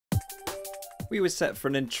We were set for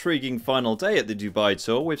an intriguing final day at the Dubai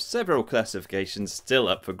Tour with several classifications still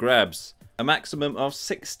up for grabs. A maximum of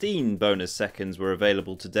 16 bonus seconds were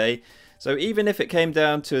available today, so even if it came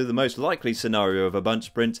down to the most likely scenario of a bunch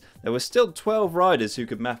sprint, there were still 12 riders who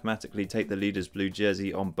could mathematically take the leader's blue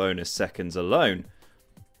jersey on bonus seconds alone.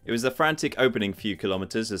 It was the frantic opening few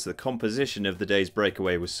kilometres as the composition of the day's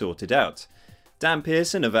breakaway was sorted out. Dan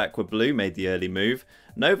Pearson of Aqua Blue made the early move.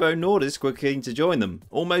 Novo Nordisk were keen to join them,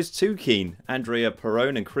 almost too keen. Andrea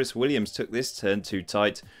Perrone and Chris Williams took this turn too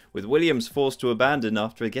tight, with Williams forced to abandon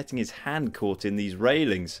after getting his hand caught in these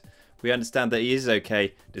railings. We understand that he is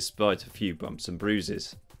okay, despite a few bumps and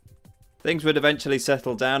bruises. Things would eventually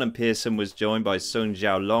settle down and Pearson was joined by Sung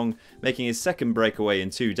Jiao Long, making his second breakaway in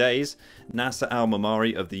 2 days, Nasser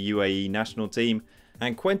Al-Mamari of the UAE national team,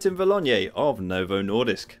 and Quentin Vilogne of Novo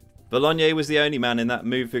Nordisk. Vilogne was the only man in that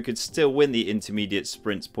move who could still win the intermediate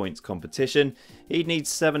sprints points competition. He'd need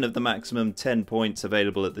 7 of the maximum 10 points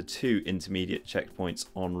available at the 2 intermediate checkpoints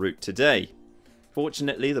en route today.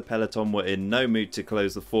 Fortunately, the peloton were in no mood to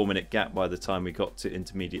close the 4-minute gap by the time we got to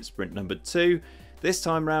intermediate sprint number 2. This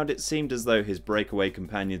time round it seemed as though his breakaway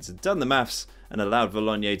companions had done the maths and allowed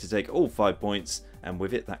Vilogne to take all 5 points, and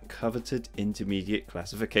with it that coveted intermediate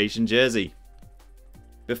classification jersey.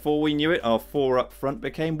 Before we knew it, our 4 up front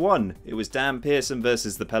became 1. It was Dan Pearson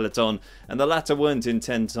versus the peloton, and the latter weren't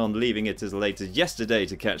intent on leaving it as late as yesterday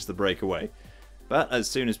to catch the breakaway. But as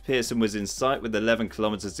soon as Pearson was in sight with 11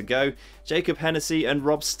 kilometres to go, Jacob Hennessy and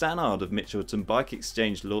Rob Stannard of Mitchelton Bike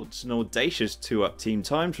Exchange launched an audacious 2-up team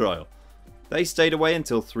time trial. They stayed away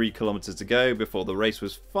until 3 kilometres to go before the race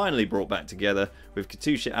was finally brought back together, with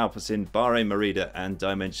Katusha-Alpecin, Bahrain Merida and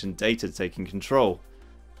Dimension Data taking control.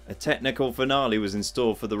 A technical finale was in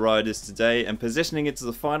store for the riders today, and positioning into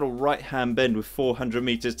the final right hand bend with 400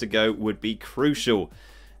 metres to go would be crucial.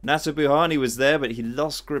 Nacer Bouhanni was there, but he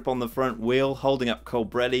lost grip on the front wheel, holding up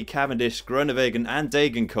Colbrelli, Cavendish, Groenewegen and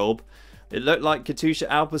Degenkolb. It looked like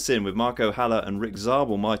Katusha-Alpecin with Marco Haller and Rick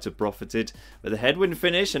Zabel might have profited, but the headwind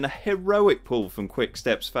finish and a heroic pull from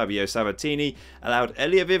Quickstep's Fabio Sabatini allowed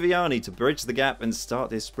Elia Viviani to bridge the gap and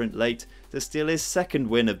start his sprint late to steal his second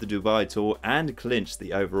win of the Dubai Tour and clinch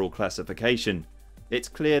the overall classification. It's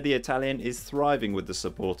clear the Italian is thriving with the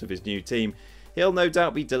support of his new team. He'll no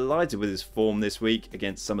doubt be delighted with his form this week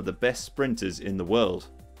against some of the best sprinters in the world.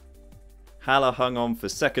 Haller hung on for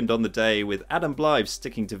second on the day, with Adam Blythe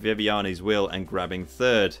sticking to Viviani's wheel and grabbing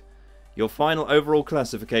third. Your final overall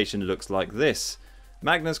classification looks like this.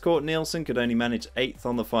 Magnus Cort Nielsen could only manage 8th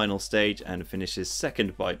on the final stage and finishes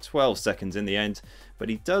second by 12 seconds in the end, but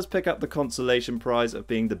he does pick up the consolation prize of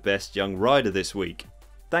being the best young rider this week.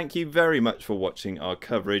 Thank you very much for watching our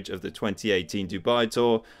coverage of the 2018 Dubai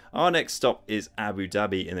Tour. Our next stop is Abu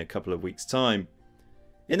Dhabi in a couple of weeks' time.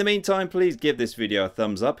 In the meantime, please give this video a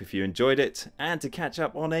thumbs up if you enjoyed it, and to catch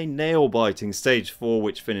up on a nail-biting Stage 4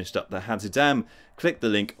 which finished up the Hatterdam, click the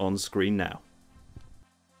link on screen now.